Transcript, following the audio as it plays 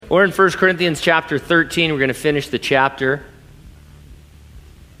We're in 1 Corinthians chapter 13. We're going to finish the chapter.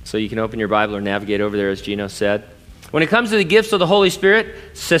 So you can open your Bible or navigate over there, as Gino said. When it comes to the gifts of the Holy Spirit,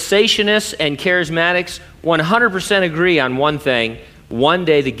 cessationists and charismatics 100% agree on one thing. One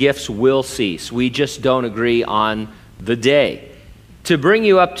day the gifts will cease. We just don't agree on the day. To bring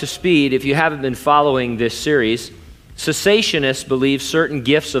you up to speed, if you haven't been following this series, cessationists believe certain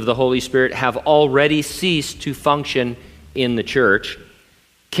gifts of the Holy Spirit have already ceased to function in the church.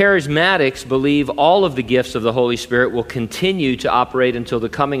 Charismatics believe all of the gifts of the Holy Spirit will continue to operate until the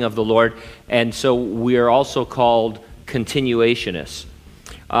coming of the Lord, and so we are also called continuationists.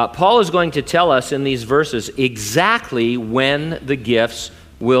 Paul is going to tell us in these verses exactly when the gifts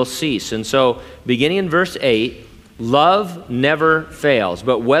will cease. And so, beginning in verse 8, love never fails,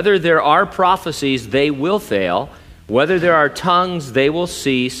 but whether there are prophecies, they will fail. Whether there are tongues, they will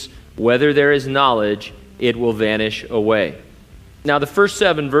cease. Whether there is knowledge, it will vanish away. Now, the first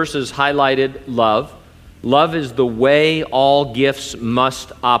 7 verses highlighted love. Love is the way all gifts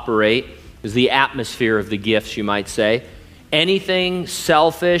must operate, is the atmosphere of the gifts, you might say. Anything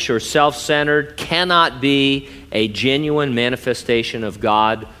selfish or self-centered cannot be a genuine manifestation of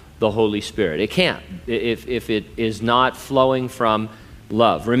God, the Holy Spirit. It can't if it is not flowing from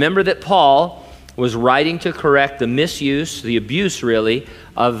love. Remember that Paul was writing to correct the misuse, the abuse really,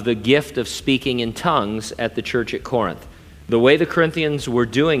 of the gift of speaking in tongues at the church at Corinth. The way the Corinthians were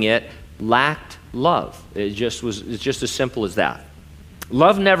doing it lacked love. It's just as simple as that.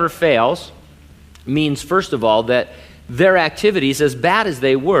 Love never fails means, first of all, that their activities, as bad as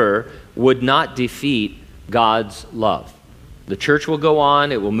they were, would not defeat God's love. The church will go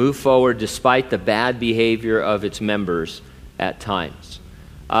on, it will move forward despite the bad behavior of its members at times.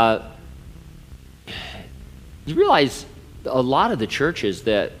 You realize a lot of the churches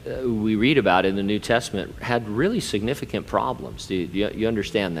that we read about in the New Testament had really significant problems. You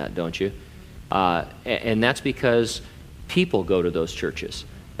understand that, don't you? And that's because people go to those churches.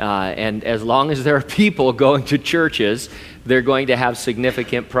 And as long as there are people going to churches, they're going to have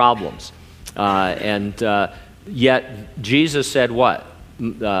significant problems. Yet Jesus said what?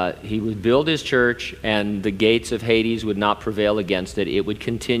 He would build his church, and the gates of Hades would not prevail against it. It would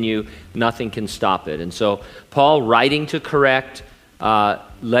continue. Nothing can stop it. And so Paul, writing to correct,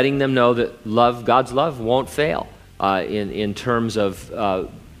 letting them know that God's love won't fail in terms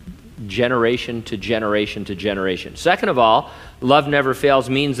of generation to generation to generation. Second of all, love never fails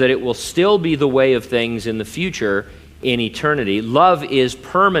means that it will still be the way of things in the future, in eternity. Love is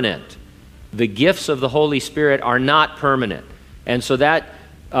permanent. The gifts of the Holy Spirit are not permanent. And so that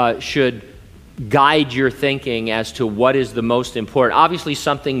should guide your thinking as to what is the most important. Obviously,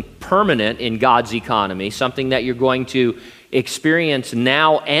 something permanent in God's economy, something that you're going to experience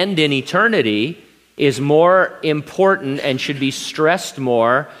now and in eternity, is more important and should be stressed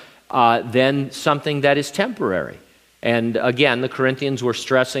more than something that is temporary. And again, the Corinthians were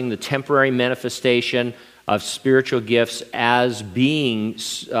stressing the temporary manifestation of spiritual gifts as being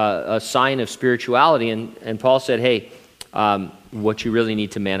a sign of spirituality. And Paul said, hey, what you really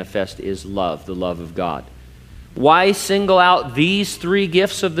need to manifest is love, the love of God. Why single out these 3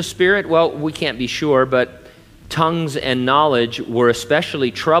 gifts of the Spirit? Well, we can't be sure, but tongues and knowledge were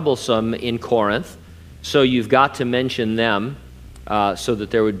especially troublesome in Corinth, so you've got to mention them so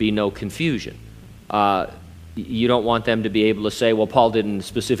that there would be no confusion. You don't want them to be able to say, well, Paul didn't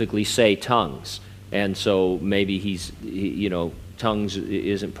specifically say tongues, and so maybe tongues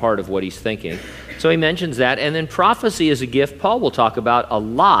isn't part of what he's thinking. So he mentions that. And then prophecy is a gift Paul will talk about a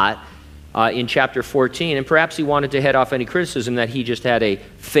lot in chapter 14. And perhaps he wanted to head off any criticism that he just had a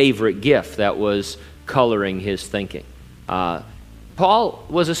favorite gift that was coloring his thinking. Paul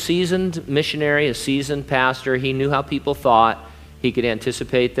was a seasoned missionary, a seasoned pastor. He knew how people thought. He could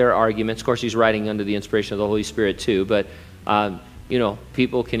anticipate their arguments. Of course, he's writing under the inspiration of the Holy Spirit too. But,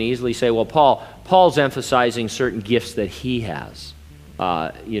 people can easily say, well, Paul's emphasizing certain gifts that he has,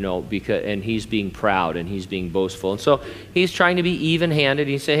 and he's being proud and he's being boastful. And so he's trying to be even-handed.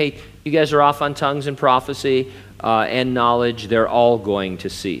 He say, hey, you guys are off on tongues and prophecy and knowledge. They're all going to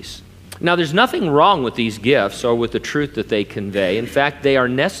cease. Now, there's nothing wrong with these gifts or with the truth that they convey. In fact, they are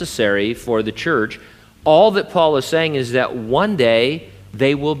necessary for the church. All that Paul is saying is that one day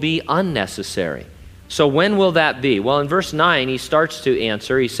they will be unnecessary. So when will that be? Well, in verse 9, he starts to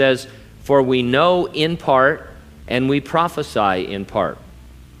answer. He says, for we know in part and we prophesy in part.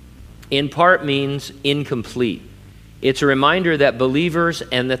 In part means incomplete. It's a reminder that believers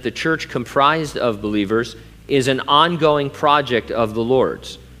and that the church comprised of believers is an ongoing project of the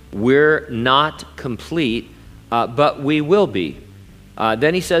Lord's. We're not complete, but we will be.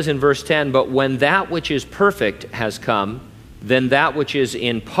 Then he says in verse 10, but when that which is perfect has come, then that which is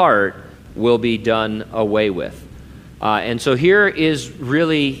in part will be done away with. And so here is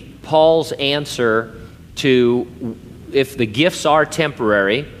really Paul's answer to, if the gifts are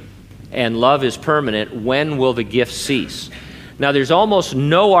temporary and love is permanent, when will the gifts cease? Now, there's almost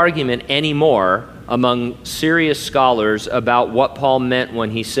no argument anymore among serious scholars about what Paul meant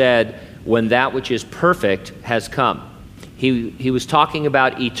when he said, when that which is perfect has come. He was talking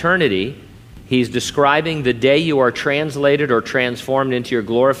about eternity. He's describing the day you are translated or transformed into your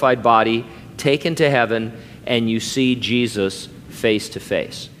glorified body, taken to heaven, and you see Jesus face to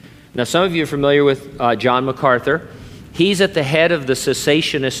face. Now, some of you are familiar with John MacArthur. He's at the head of the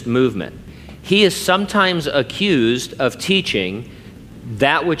cessationist movement. He is sometimes accused of teaching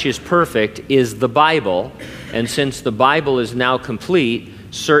that which is perfect is the Bible, and since the Bible is now complete,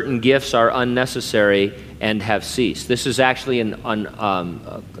 certain gifts are unnecessary and have ceased. This is actually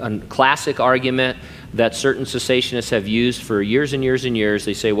a classic argument that certain cessationists have used for years and years and years.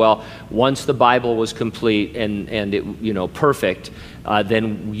 They say, well, once the Bible was complete and it, perfect,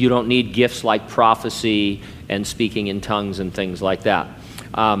 then you don't need gifts like prophecy and speaking in tongues and things like that.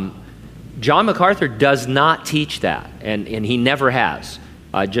 John MacArthur does not teach that, and he never has,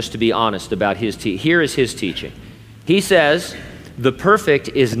 just to be honest about his teaching. Here is his teaching. He says, the perfect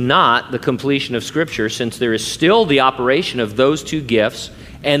is not the completion of Scripture, since there is still the operation of those two gifts,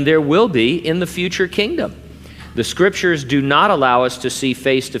 and there will be in the future kingdom. The Scriptures do not allow us to see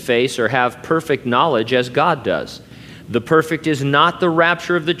face to face or have perfect knowledge as God does. The perfect is not the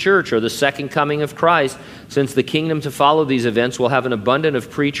rapture of the church or the second coming of Christ, since the kingdom to follow these events will have an abundance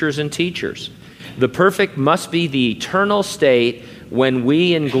of preachers and teachers. The perfect must be the eternal state when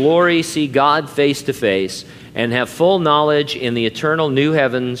we in glory see God face to face and have full knowledge in the eternal new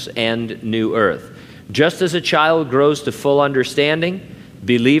heavens and new earth. Just as a child grows to full understanding,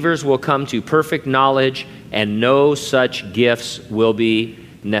 believers will come to perfect knowledge, and no such gifts will be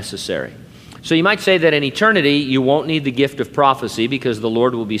necessary. So you might say that in eternity, you won't need the gift of prophecy because the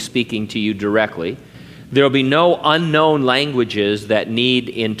Lord will be speaking to you directly. There will be no unknown languages that need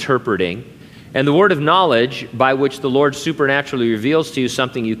interpreting. And the word of knowledge, by which the Lord supernaturally reveals to you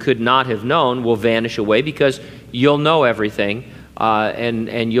something you could not have known, will vanish away because you'll know everything.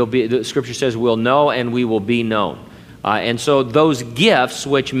 And you'll be, the Scripture says, we'll know and we will be known. And so those gifts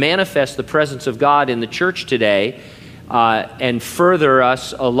which manifest the presence of God in the church today and further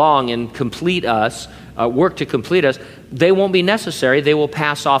us along and complete us, work to complete us, they won't be necessary. They will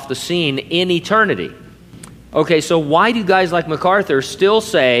pass off the scene in eternity. Okay, so why do guys like MacArthur still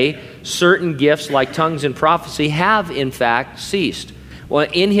say certain gifts like tongues and prophecy have in fact ceased? Well,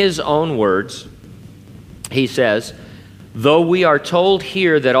 in his own words, he says, though we are told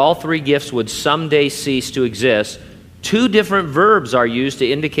here that all three gifts would someday cease to exist, two different verbs are used to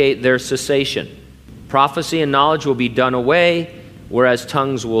indicate their cessation. Prophecy and knowledge will be done away, whereas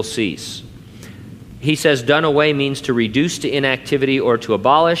tongues will cease. He says done away means to reduce to inactivity or to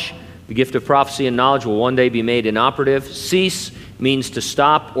abolish. The gift of prophecy and knowledge will one day be made inoperative. Cease means to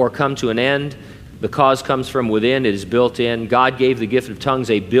stop or come to an end. The cause comes from within. It is built in. God gave the gift of tongues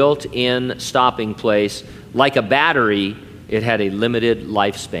a built-in stopping place. Like a battery, it had a limited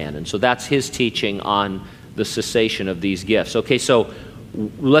lifespan. And so that's his teaching on the cessation of these gifts. Okay, so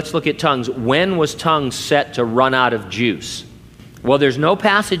let's look at tongues. When was tongues set to run out of juice? Well, there's no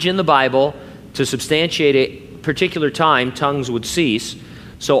passage in the Bible to substantiate a particular time tongues would cease.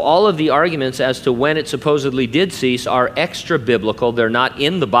 So all of the arguments as to when it supposedly did cease are extra biblical. They're not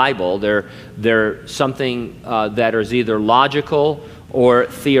in the Bible. They're something that is either logical or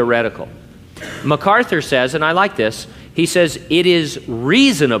theoretical. MacArthur says, and I like this, he says, it is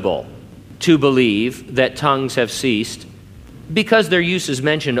reasonable to believe that tongues have ceased because their use is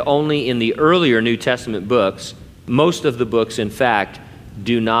mentioned only in the earlier New Testament books. Most of the books, in fact,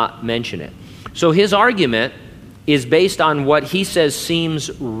 do not mention it. So his argument is based on what he says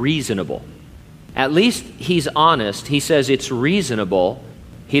seems reasonable. At least he's honest. He says it's reasonable.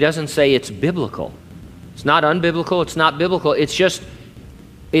 He doesn't say it's biblical. It's not unbiblical. It's not biblical.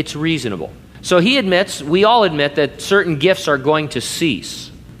 It's reasonable. So he admits, we all admit that certain gifts are going to cease.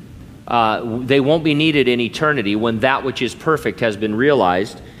 They won't be needed in eternity when that which is perfect has been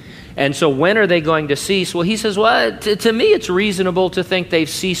realized. And so when are they going to cease? Well, he says, well, to me it's reasonable to think they've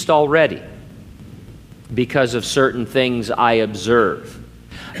ceased already because of certain things I observe.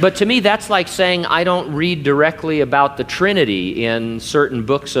 But to me, that's like saying I don't read directly about the Trinity in certain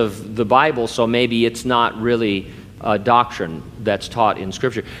books of the Bible, so maybe it's not really a doctrine that's taught in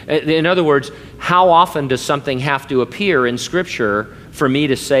Scripture. In other words, how often does something have to appear in Scripture for me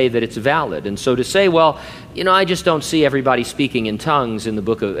to say that it's valid? And so to say, well, I just don't see everybody speaking in tongues in the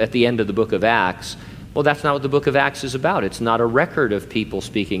book at the end of the book of Acts, Well, that's not what the book of Acts is about. It's not a record of people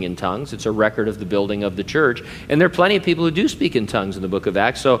speaking in tongues. It's a record of the building of the church. And there are plenty of people who do speak in tongues in the book of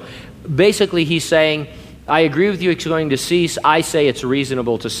Acts. So basically he's saying, I agree with you, it's going to cease. I say it's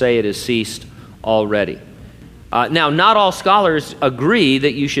reasonable to say it has ceased already. Now, not all scholars agree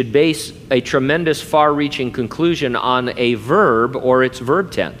that you should base a tremendous far-reaching conclusion on a verb or its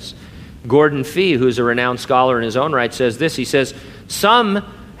verb tense. Gordon Fee, who's a renowned scholar in his own right, says this. He says, some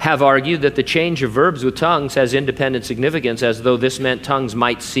have argued that the change of verbs with tongues has independent significance, as though this meant tongues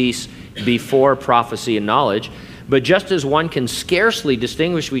might cease before prophecy and knowledge. But just as one can scarcely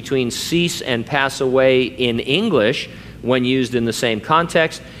distinguish between cease and pass away in English when used in the same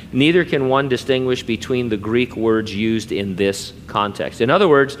context, neither can one distinguish between the Greek words used in this context. In other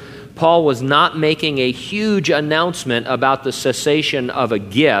words, Paul was not making a huge announcement about the cessation of a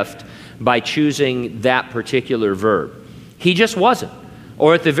gift by choosing that particular verb. He just wasn't.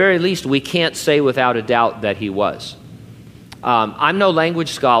 Or at the very least, we can't say without a doubt that he was. I'm no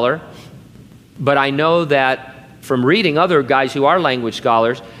language scholar, but I know that from reading other guys who are language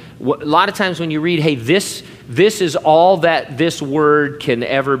scholars, a lot of times when you read, hey, this is all that this word can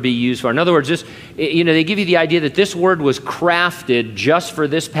ever be used for. In other words, they give you the idea that this word was crafted just for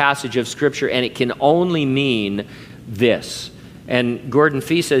this passage of Scripture, and it can only mean this. And Gordon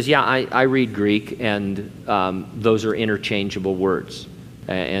Fee says, yeah, I read Greek, and those are interchangeable words.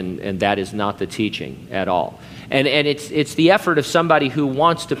 And that is not the teaching at all. And it's the effort of somebody who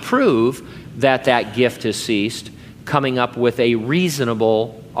wants to prove that gift has ceased, coming up with a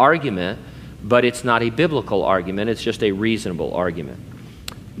reasonable argument, but it's not a biblical argument, it's just a reasonable argument.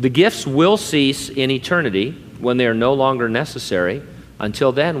 The gifts will cease in eternity when they are no longer necessary.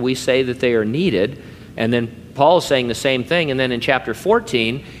 Until then, we say that they are needed, and then Paul is saying the same thing, and then in chapter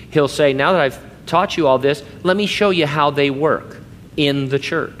 14, he'll say, now that I've taught you all this, let me show you how they work in the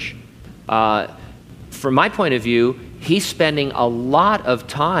church. From my point of view, he's spending a lot of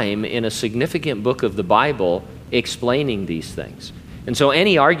time in a significant book of the Bible explaining these things. And so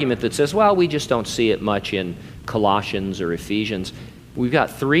any argument that says, well, we just don't see it much in Colossians or Ephesians, we've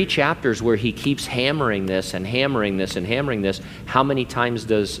got 3 chapters where he keeps hammering this and hammering this and hammering this. How many times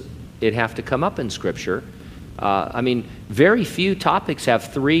does it have to come up in Scripture? Very few topics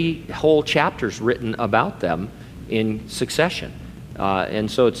have 3 whole chapters written about them in succession. And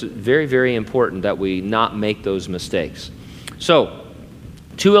so it's very, very important that we not make those mistakes. So,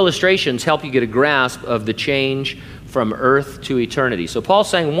 2 illustrations help you get a grasp of the change from earth to eternity. So Paul's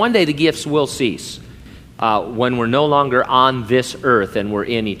saying one day the gifts will cease when we're no longer on this earth and we're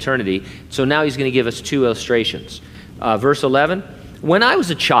in eternity. So now he's going to give us 2 illustrations. Verse 11, when I was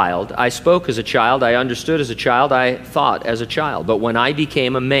a child, I spoke as a child, I understood as a child, I thought as a child. But when I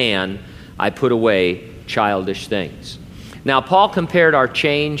became a man, I put away childish things. Now, Paul compared our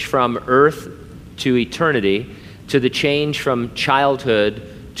change from earth to eternity to the change from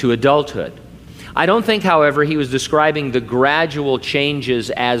childhood to adulthood. I don't think, however, he was describing the gradual changes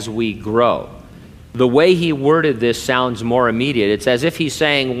as we grow. The way he worded this sounds more immediate. It's as if he's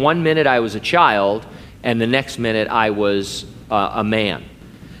saying, one minute I was a child, and the next minute I was a man.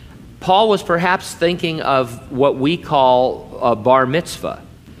 Paul was perhaps thinking of what we call a bar mitzvah.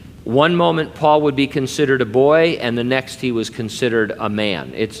 One moment Paul would be considered a boy, and the next he was considered a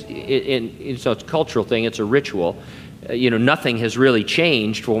man. So it's a cultural thing. It's a ritual. Nothing has really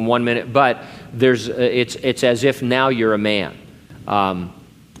changed from one minute, but it's as if now you're a man.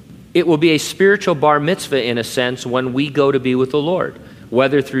 It will be a spiritual bar mitzvah in a sense when we go to be with the Lord.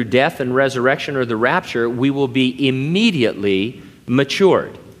 Whether through death and resurrection or the rapture, we will be immediately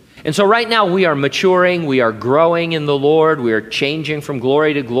matured. And so right now we are maturing, we are growing in the Lord, we are changing from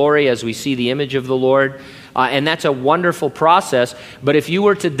glory to glory as we see the image of the Lord. And that's a wonderful process. But if you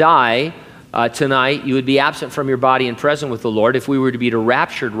were to die tonight, you would be absent from your body and present with the Lord. If we were to be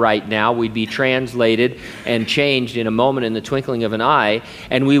raptured right now, we'd be translated and changed in a moment, in the twinkling of an eye.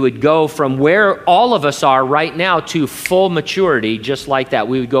 And we would go from where all of us are right now to full maturity, just like that.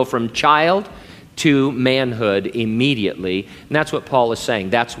 We would go from child to manhood immediately. And that's what Paul is saying.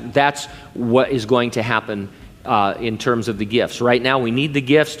 That's what is going to happen in terms of the gifts. Right now we need the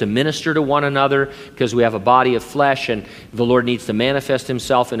gifts to minister to one another because we have a body of flesh and the Lord needs to manifest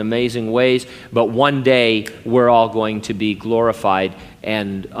himself in amazing ways. But one day we're all going to be glorified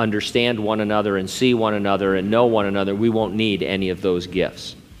and understand one another and see one another and know one another. We won't need any of those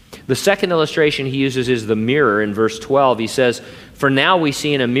gifts. The second illustration he uses is the mirror in verse 12. He says, "For now we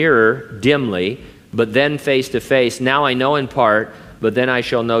see in a mirror dimly, but then face to face. Now I know in part, but then I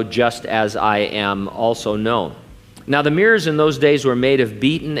shall know just as I am also known." Now the mirrors in those days were made of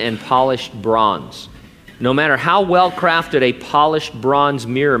beaten and polished bronze. No matter how well crafted a polished bronze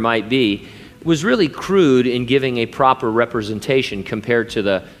mirror might be, was really crude in giving a proper representation compared to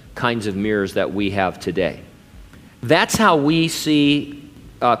the kinds of mirrors that we have today. That's how we see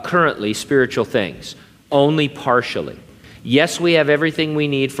currently spiritual things, only partially. Yes, we have everything we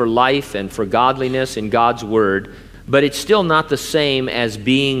need for life and for godliness in God's Word, but it's still not the same as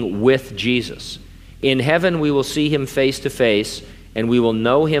being with Jesus. In heaven, we will see Him face to face, and we will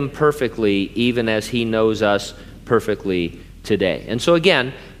know Him perfectly, even as He knows us perfectly today. And so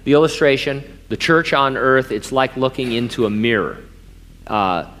again, the illustration, the church on earth, it's like looking into a mirror.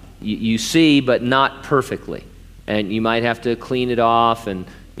 You see, but not perfectly. And you might have to clean it off, and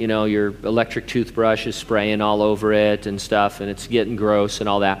your electric toothbrush is spraying all over it and stuff, and it's getting gross and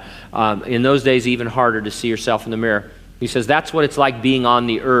all that. In those days, even harder to see yourself in the mirror. He says that's what it's like being on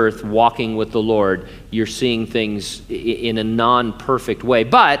the earth, walking with the Lord. You're seeing things in a non-perfect way.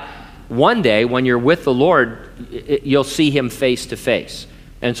 But one day, when you're with the Lord, you'll see Him face to face.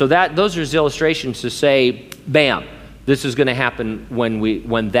 And so those are illustrations to say, bam, this is going to happen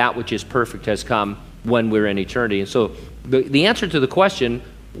when that which is perfect has come, when we're in eternity. And so the answer to the question,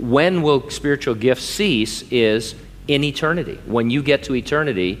 when will spiritual gifts cease, is in eternity. When you get to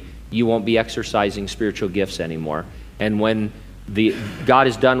eternity, you won't be exercising spiritual gifts anymore. And when God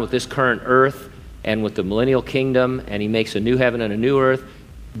is done with this current earth and with the millennial kingdom, and He makes a new heaven and a new earth,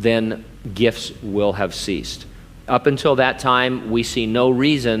 then gifts will have ceased. Up until that time, we see no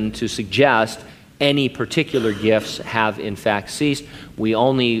reason to suggest any particular gifts have in fact ceased. We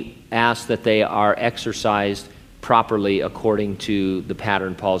only ask that they are exercised properly according to the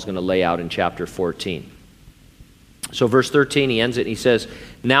pattern Paul's going to lay out in chapter 14. So verse 13, he ends it and he says,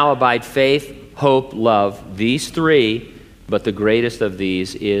 "Now abide faith, hope, love, these three, but the greatest of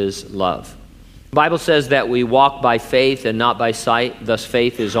these is love." The Bible says that we walk by faith and not by sight. Thus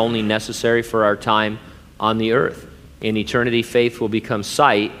faith is only necessary for our time on the earth. In eternity, faith will become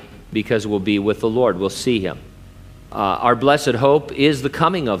sight because we'll be with the Lord. We'll see Him. Our blessed hope is the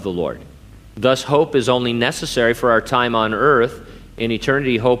coming of the Lord. Thus hope is only necessary for our time on earth. In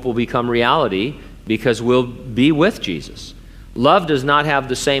eternity, hope will become reality because we'll be with Jesus. Love does not have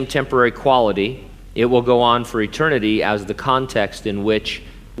the same temporary quality. It will go on for eternity as the context in which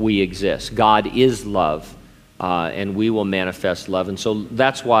we exist. God is love, and we will manifest love. And so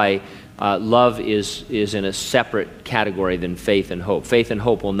that's why love is in a separate category than faith and hope. Faith and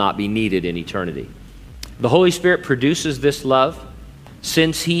hope will not be needed in eternity. The Holy Spirit produces this love.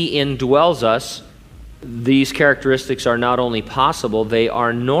 Since He indwells us, these characteristics are not only possible, they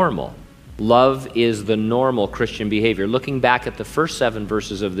are normal. Love is the normal Christian behavior. Looking back at the first 7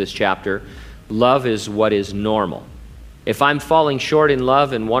 verses of this chapter, love is what is normal. If I'm falling short in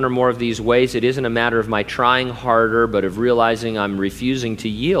love in one or more of these ways, it isn't a matter of my trying harder, but of realizing I'm refusing to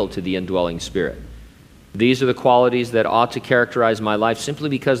yield to the indwelling Spirit. These are the qualities that ought to characterize my life simply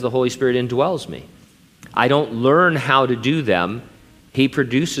because the Holy Spirit indwells me. I don't learn how to do them. He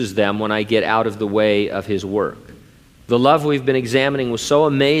produces them when I get out of the way of His work. The love we've been examining was so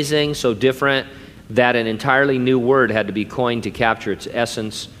amazing, so different, that an entirely new word had to be coined to capture its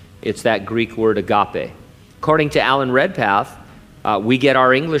essence. It's that Greek word agape. According to Alan Redpath, we get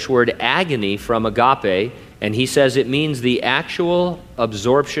our English word agony from agape, and he says it means the actual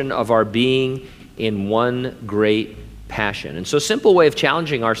absorption of our being in one great passion. And so a simple way of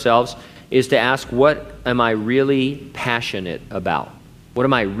challenging ourselves is to ask, what am I really passionate about? What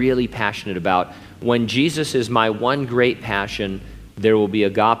am I really passionate about? When Jesus is my one great passion, there will be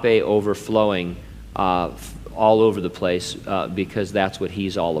agape overflowing all over the place because that's what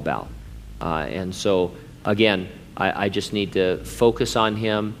He's all about. And so, again, I just need to focus on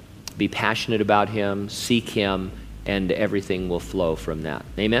Him, be passionate about Him, seek Him, and everything will flow from that.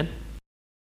 Amen?